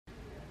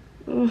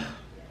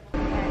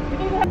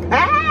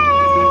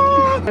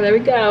Ah! There we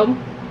go.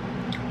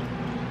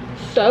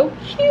 So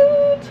cute.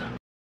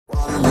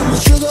 Watermelon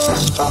sugar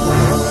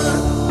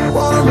high.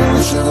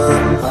 Watermelon sugar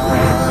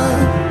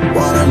high.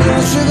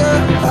 Watermelon sugar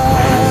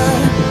high.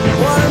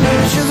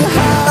 Watermelon sugar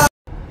high.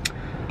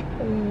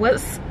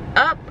 What's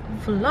up,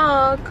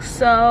 vlog?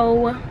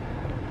 So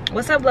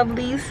what's up,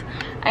 lovelies?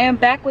 I am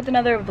back with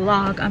another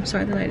vlog. I'm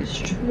sorry the light is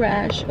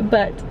trash,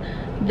 but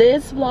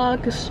this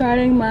vlog is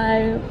starting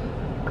my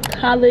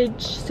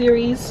college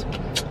series.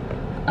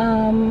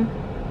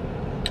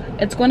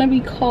 It's gonna be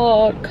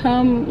called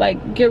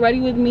get ready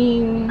with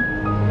me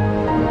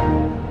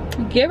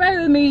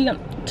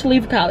to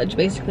leave college,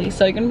 basically.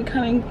 So you're gonna be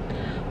coming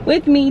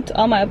with me to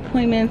all my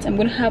appointments. I'm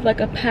gonna have like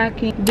a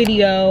packing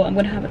video, I'm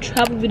gonna have a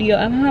travel video,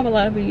 I'm gonna have a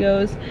lot of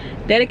videos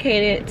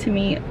dedicated to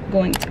me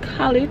going to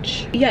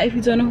college. Yeah, if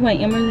you don't know who I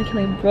am, I'm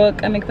McKinlee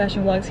Brooke. I make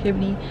fashion vlogs, here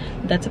with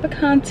that type of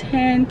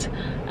content.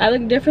 I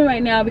look different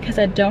right now because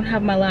I don't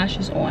have my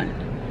lashes on,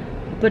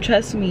 but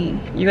trust me,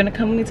 you're gonna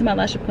come with me to my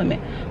lash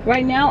appointment.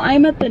 Right now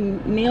I'm at the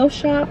nail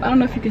shop. I don't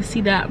know if you can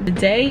see that. The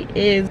day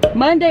is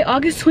Monday,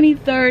 August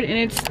 23rd, and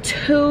it's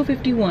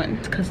 2:51.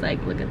 Because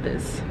like, look at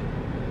this,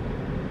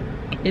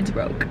 it's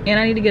broke and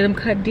I need to get them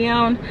cut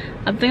down.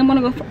 I think I'm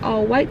gonna go for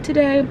all white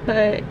today,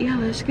 but yeah,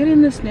 let's get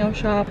in this nail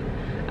shop.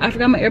 I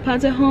forgot my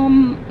AirPods at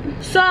home,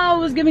 so I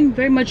was getting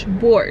very much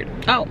bored.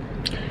 Oh,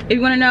 if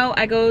you want to know,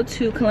 I go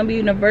to Columbia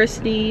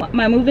University.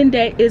 My move-in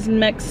day is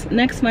next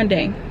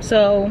Monday,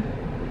 so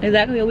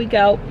exactly a week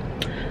out.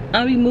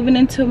 I'll be moving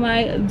into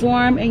my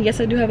dorm, and yes,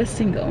 I do have a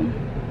single.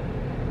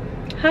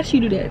 How'd she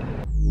do that?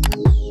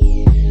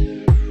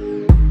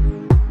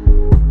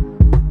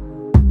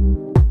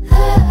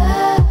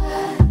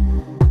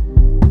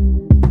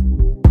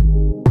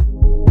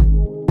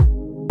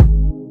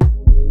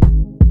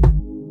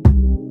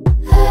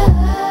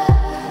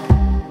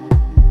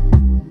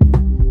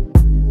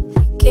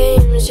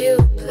 You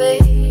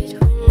played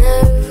were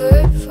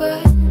never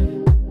fun.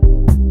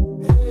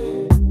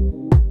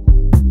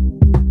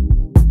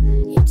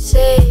 You'd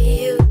say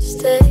you'd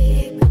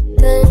stay, but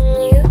then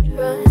you'd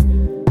run.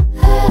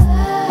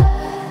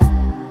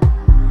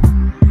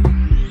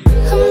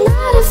 I'm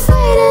not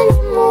afraid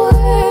anymore.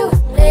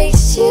 What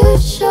makes you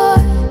sure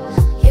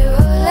you're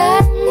all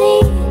I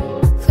need?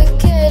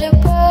 Forget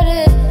about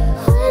it.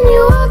 When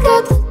you walk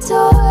out the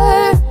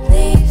door,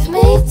 leave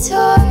me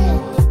torn.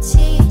 You're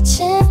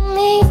teaching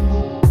me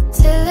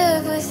to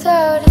live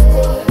without it.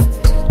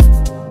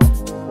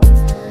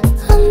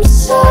 I'm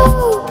so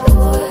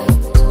bored.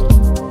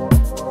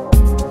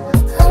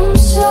 I'm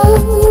so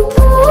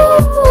bored.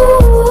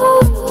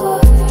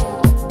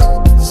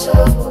 So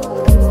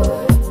bored.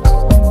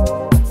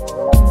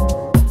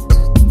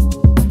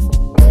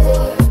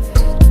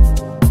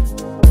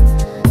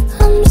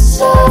 I'm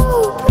so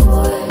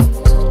bored.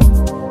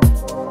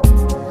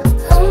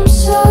 I'm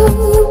so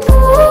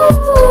bored.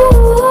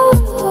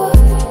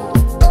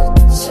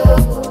 So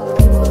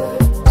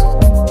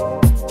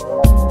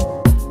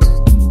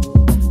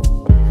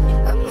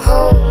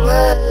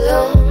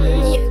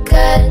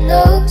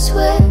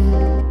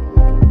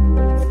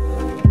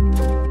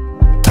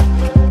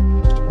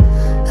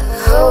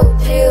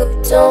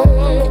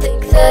don't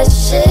think that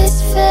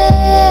shit's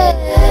fair.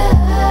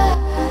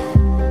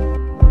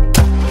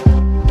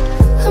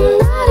 I'm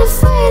not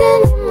afraid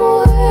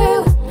anymore.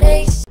 What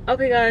makes...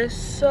 Okay guys,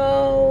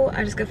 so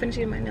I just got finished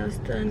getting my nails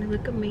done. They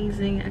look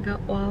amazing. I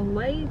got all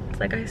white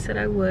like I said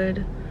I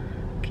would.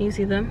 Can you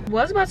see them? I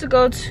was about to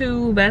go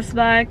to Best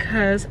Buy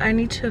because I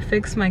need to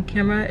fix my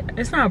camera.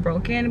 It's not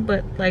broken,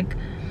 but like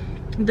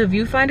the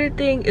viewfinder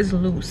thing is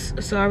loose,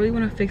 so I really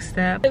want to fix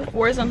that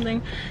or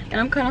something,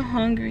 and I'm kind of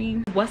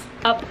hungry. What's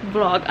up,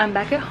 vlog? I'm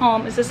back at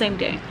home. It's the same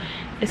day.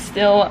 It's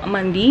still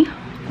Monday,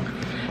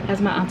 as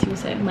my auntie would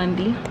say,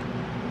 Monday.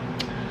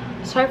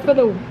 Sorry for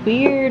the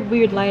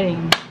weird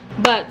lighting,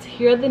 but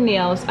here are the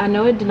nails. I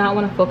know it did not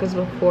want to focus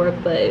before,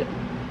 but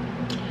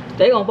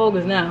they gonna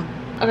focus now.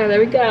 Okay, there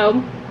we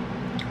go.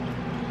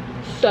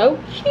 So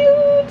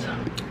cute.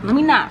 Let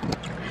me not,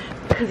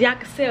 because y'all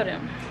can sell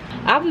them.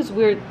 I have this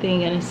weird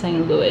thing in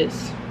St.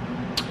 Louis.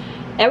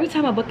 Every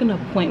time I book an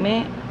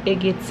appointment, it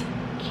gets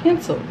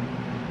canceled.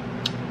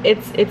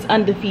 It's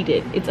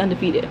undefeated. It's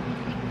undefeated.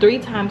 3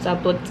 times I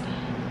booked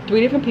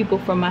 3 different people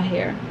for my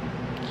hair.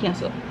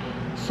 Canceled.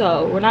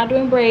 So we're not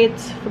doing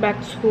braids for back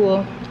to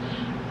school.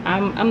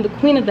 I'm the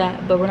queen of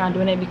that, but we're not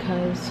doing it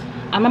because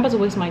I'm about to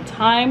waste my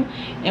time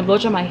and blow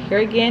dry my hair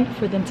again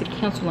for them to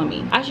cancel on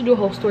me. I should do a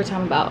whole story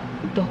time about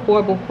the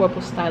horrible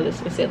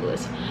stylist in St.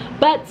 Louis.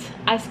 But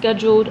I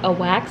scheduled a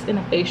wax and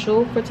a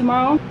facial for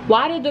tomorrow.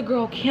 Why did the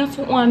girl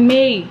cancel on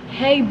me?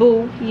 Hey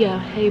boo. Yeah,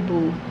 hey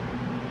boo.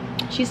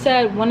 She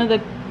said one of the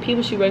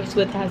people she works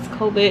with has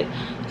COVID,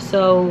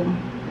 so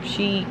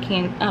she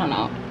can't, I don't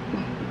know.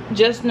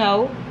 Just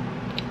know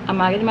I'm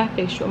not getting my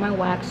facial or my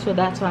wax, so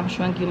that's why I'm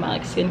showing you my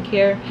like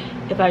skincare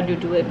if I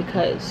do it,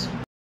 because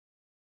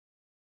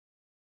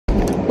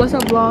what's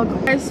up, vlog?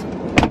 Guys,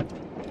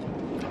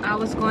 I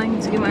was going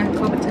to get my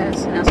COVID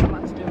test, and that's what I'm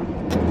about to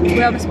do. We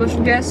have a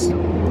special guest.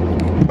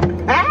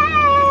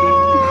 Ah!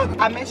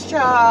 Miss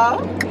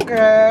Child.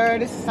 Girl,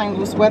 this is St.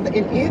 Louis weather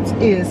and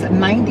it is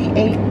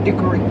 98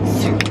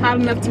 degrees. Hot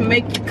enough to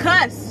make you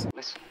cuss.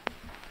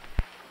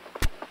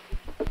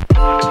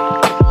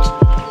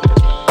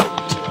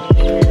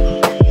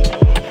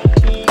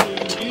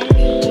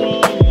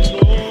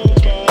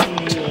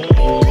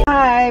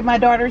 Hi, my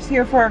daughter's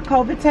here for a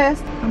COVID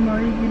test. I'm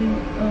already getting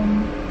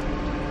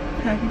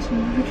package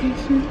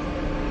notification.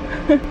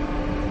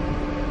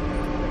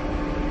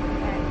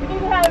 We need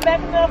to have it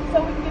back enough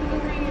so we can get the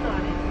reading on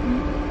it.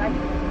 Like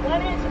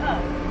 1 inch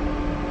up.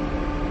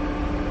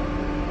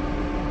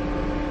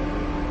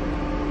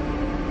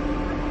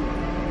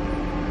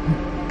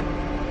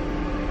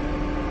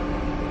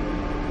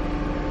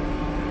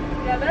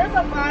 Yeah, there's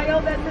a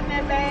vial that's in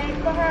that bag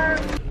for her.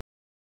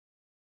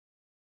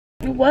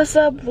 What's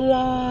up,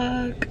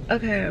 vlog?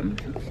 Okay,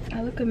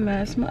 I look a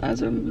mess. My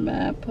eyes are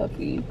mad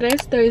puffy.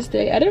 Today's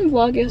Thursday. I didn't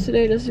vlog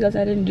yesterday just because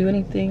I didn't do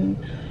anything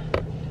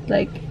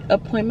like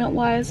appointment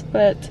wise,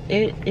 but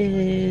it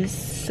is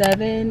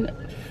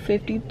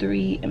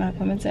 7:53 and my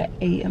appointment's at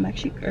 8. I'm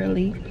actually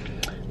early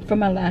for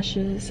my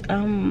lashes.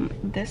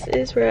 This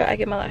is where I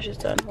get my lashes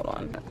done. Hold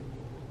on.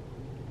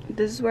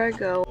 This is where I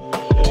go.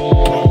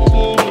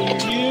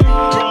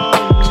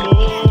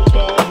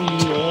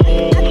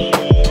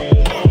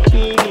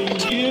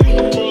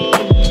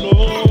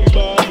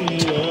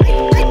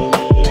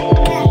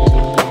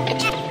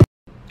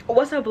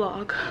 What's up,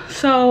 vlog?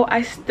 So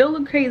I still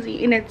look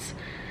crazy and it's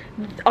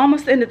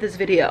almost the end of this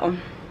video.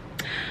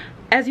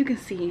 As you can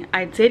see,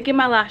 I did get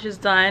my lashes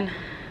done.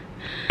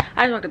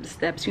 I just walked up the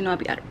steps, you know, I'll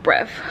be out of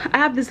breath. I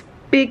have this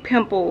big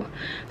pimple,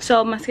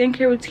 so my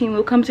skincare routine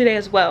will come today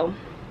as well.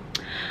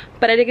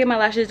 But I did get my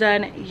lashes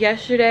done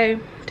yesterday.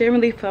 Didn't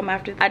really film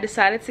after. I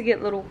decided to get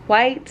a little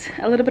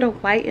bit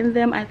of white in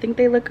them. I think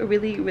they look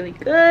really, really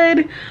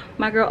good.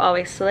 My girl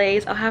always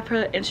slays. I'll have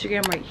her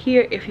Instagram right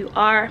here if you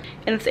are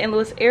in the St.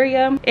 Louis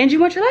area and you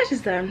want your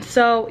lashes done.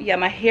 So yeah,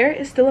 my hair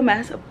is still a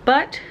mess,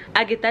 but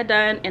I get that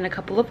done in a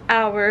couple of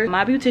hours.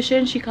 My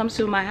beautician, she comes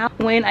to my house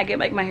when I get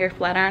like my hair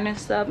flat iron and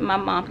stuff. My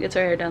mom gets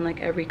her hair done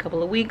like every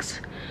couple of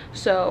weeks,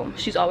 so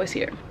she's always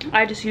here.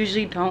 I just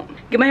usually don't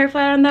get my hair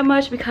flat iron that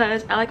much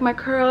because I like my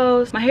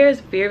curls. My hair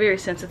is very, very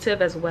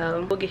sensitive as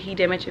well. Will get heat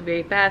damage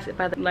very fast if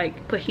I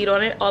like put heat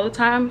on it all the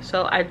time,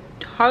 so I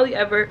hardly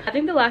ever. I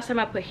think the last time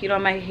I put heat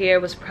on my hair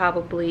was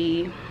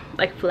probably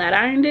like flat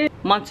ironed it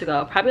months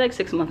ago, probably like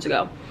 6 months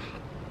ago,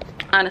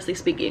 honestly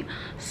speaking.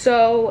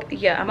 So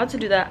yeah, I'm about to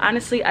do that.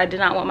 Honestly, I did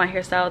not want my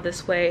hairstyle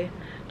this way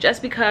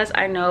just because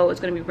I know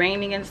it's going to be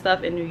raining and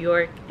stuff in New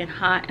York and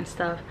hot and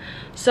stuff.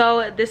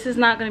 So this is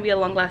not going to be a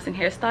long-lasting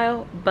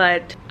hairstyle,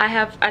 but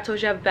I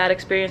told you I have bad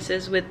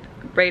experiences with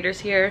braiders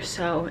here,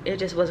 so it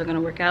just wasn't going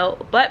to work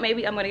out. But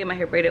maybe I'm going to get my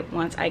hair braided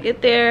once I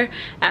get there,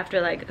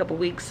 after like a couple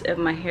weeks of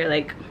my hair,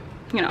 like,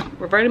 you know,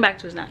 reverting back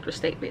to its natural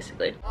state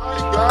basically.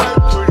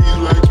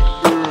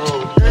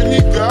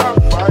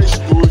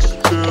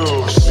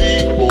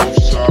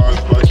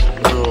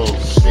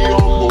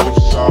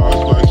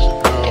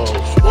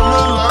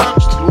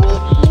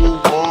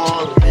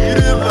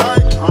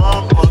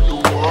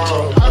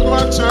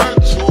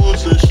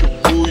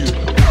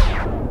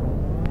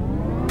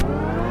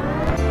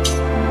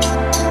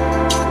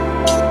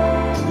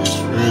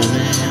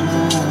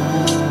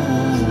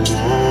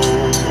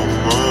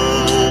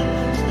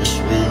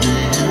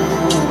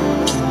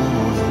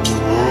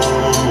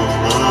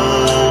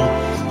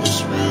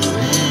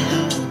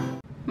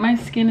 My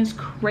skin is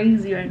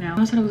crazy right now.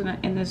 I said I was gonna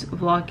end this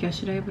vlog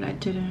yesterday, but I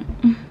didn't.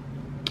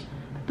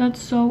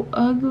 That's so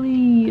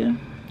ugly.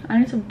 I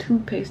need some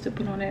toothpaste to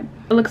put on it.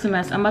 It looks a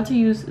mess. I'm about to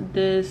use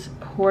this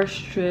pore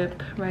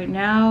strip right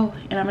now,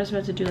 and I'm just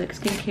about to do like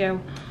skincare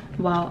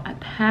while I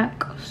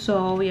pack.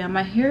 So yeah,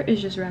 my hair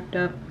is just wrapped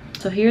up.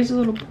 So here's a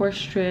little pore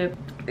strip.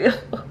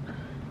 Hold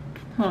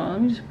on,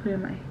 let me just put it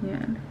in my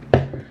hand.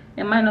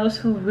 And my nose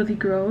feels really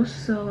gross,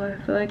 so I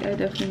feel like I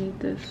definitely need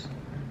this.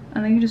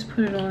 And then you just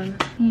put it on.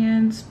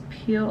 Hands,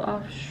 peel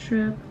off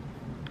strip.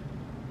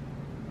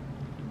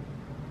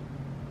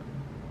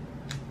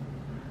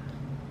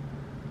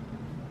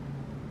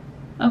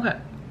 Okay.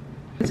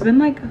 It's been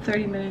like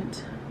 30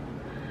 minutes.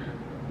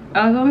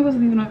 I was only supposed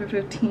to leave it on for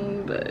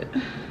 15, but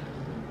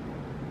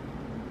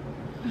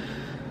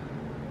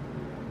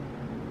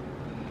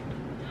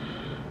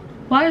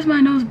why is my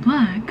nose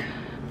black?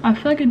 I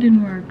feel like it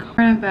didn't work.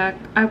 Right, I'm back.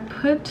 I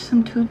put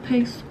some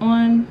toothpaste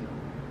on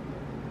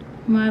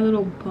my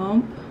little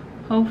bump.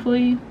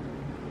 Hopefully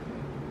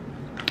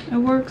it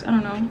works. I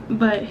don't know.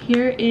 But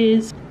here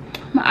is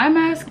my eye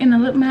mask and a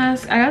lip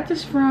mask. I got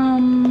this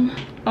from,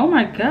 oh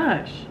my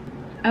gosh,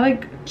 I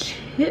like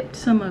chipped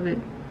some of it.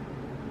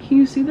 Can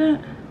you see that?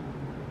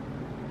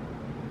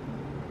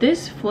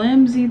 This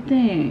flimsy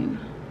thing.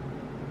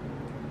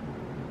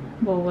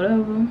 Well,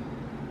 whatever.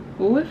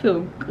 Oh, it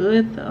feels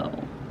good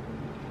though.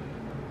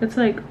 It's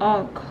like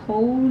all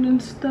cold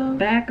and stuff.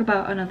 Back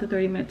about another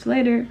 30 minutes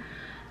later,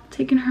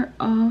 taking her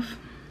off.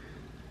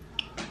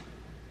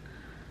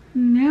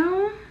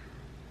 Now,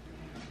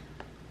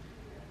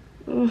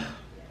 ugh,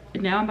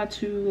 now I'm about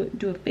to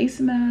do a face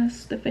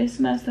mask. The face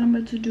mask that I'm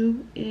about to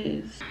do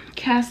is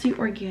Cassie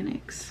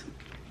Organics.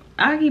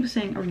 I keep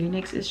saying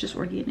organics, it's just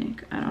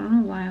organic. I don't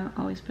know why I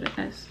always put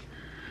an S.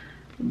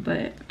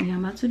 But yeah,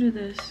 I'm about to do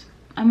this.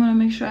 I'm gonna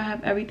make sure I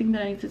have everything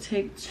that I need to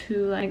take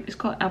to, like, it's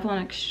called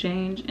Avalon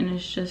Exchange, and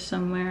it's just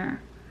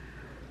somewhere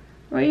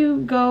where you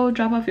go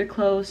drop off your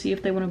clothes, see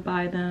if they want to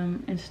buy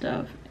them and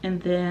stuff,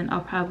 and then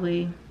I'll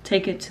probably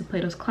take it to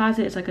Plato's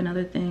Closet. It's like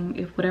another thing.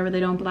 If whatever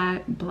they don't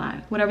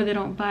whatever they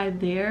don't buy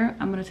there,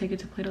 I'm gonna take it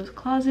to Plato's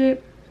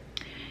Closet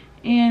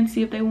and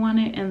see if they want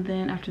it, and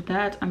then after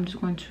that I'm just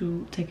going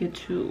to take it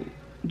to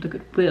the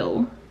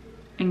Goodwill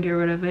and get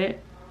rid of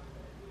it.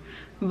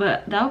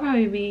 But that'll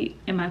probably be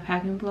in my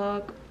packing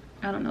vlog.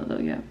 I don't know though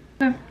yet.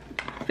 Okay,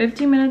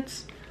 15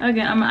 minutes.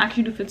 Again, I'm gonna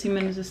actually do 15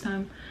 minutes this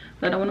time,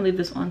 but I don't want to leave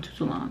this on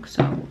too long,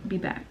 so be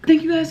back.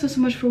 Thank you guys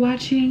so much for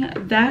watching.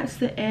 That's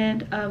the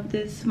end of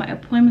this, my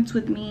appointments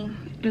with me.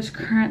 It is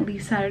currently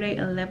Saturday,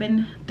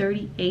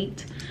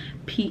 11:38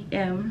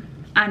 p.m.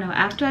 I know,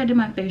 after I did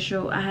my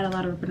facial, I had a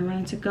lot of ripping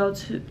around to go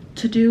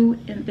to do,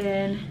 and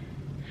then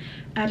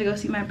I had to go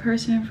see my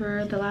person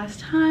for the last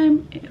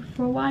time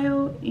for a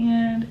while,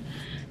 and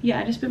yeah,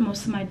 I just spent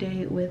most of my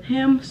day with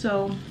him.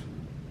 So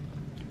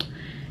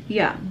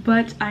yeah,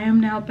 but I am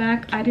now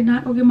back. I did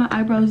not go get my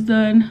eyebrows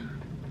done,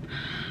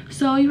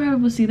 so you probably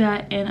will see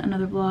that in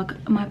another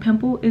vlog. My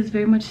pimple is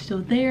very much still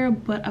there,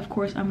 but of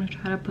course I'm gonna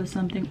try to put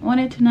something on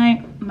it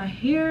tonight. My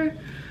hair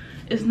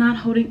is not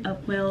holding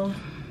up well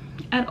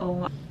at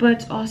all,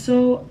 but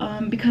also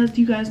because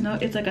you guys know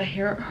it's like a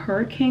hair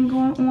hurricane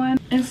going on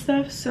and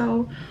stuff,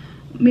 so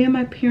me and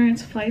my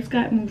parents' flights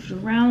got moved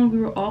around. We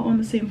were all on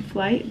the same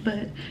flight,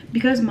 but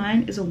because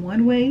mine is a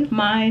one-way,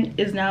 mine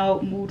is now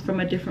moved from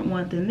a different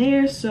one than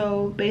theirs.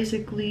 So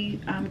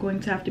basically I'm going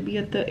to have to be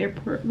at the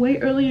airport way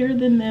earlier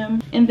than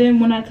them, and then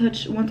once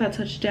I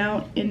touch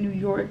down in New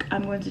York,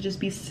 I'm going to just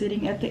be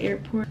sitting at the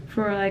airport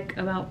for like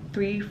about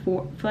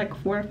 4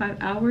 or 5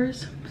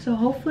 hours. So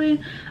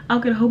hopefully I'll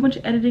get a whole bunch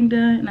of editing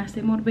done and I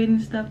stay motivated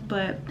and stuff.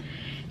 But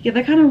yeah,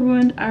 that kind of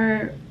ruined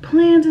our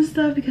plans and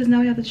stuff, because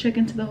now we have to check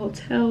into the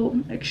hotel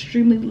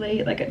extremely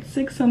late, like at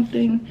 6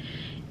 something,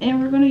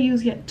 and we're gonna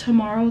use yet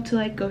tomorrow to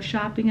like go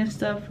shopping and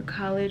stuff for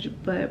college.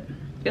 But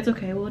it's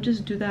okay, we'll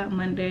just do that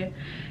Monday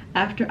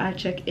after I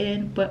check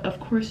in. But of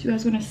course you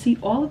guys are gonna see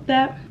all of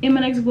that in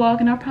my next vlog,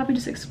 and I'll probably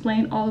just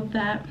explain all of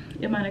that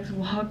in my next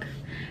vlog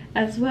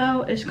as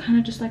well. It's kind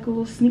of just like a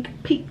little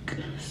sneak peek.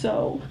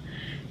 So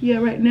yeah,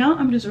 right now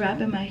I'm just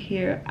wrapping my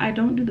hair. I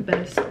don't do the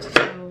best,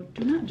 so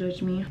do not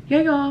judge me.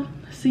 Yeah, y'all,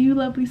 see you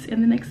lovelies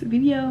in the next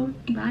video.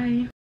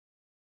 Bye.